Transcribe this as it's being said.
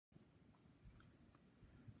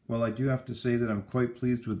Well, I do have to say that I'm quite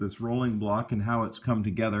pleased with this rolling block and how it's come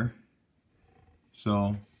together.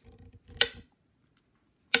 So,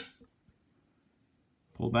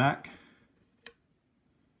 pull back,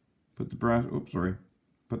 put the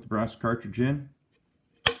brass cartridge in,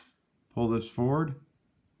 pull this forward,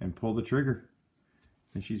 and pull the trigger,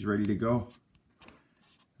 and she's ready to go.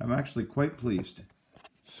 I'm actually quite pleased.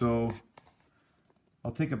 So,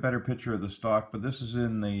 I'll take a better picture of the stock, but this is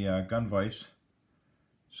in the gun vise.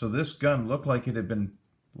 So this gun looked like it had been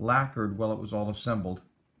lacquered while it was all assembled.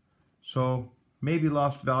 So maybe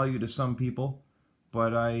lost value to some people,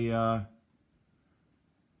 but I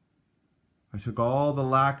took all the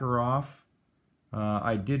lacquer off.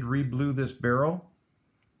 I did re-blue this barrel.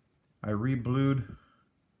 I re-blued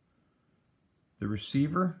the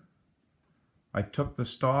receiver. I took the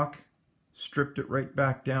stock, stripped it right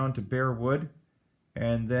back down to bare wood,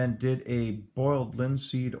 and then did a boiled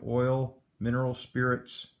linseed oil mineral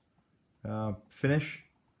spirits finish.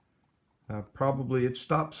 Probably it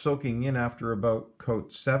stopped soaking in after about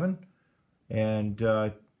coat 7, and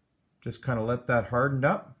just kind of let that harden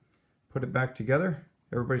up, put it back together.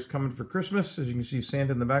 Everybody's coming for Christmas, as you can see sand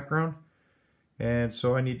in the background, and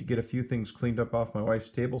so I need to get a few things cleaned up off my wife's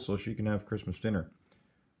table so she can have Christmas dinner.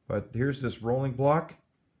 But here's this rolling block.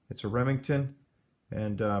 It's a Remington,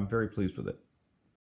 and I'm very pleased with it.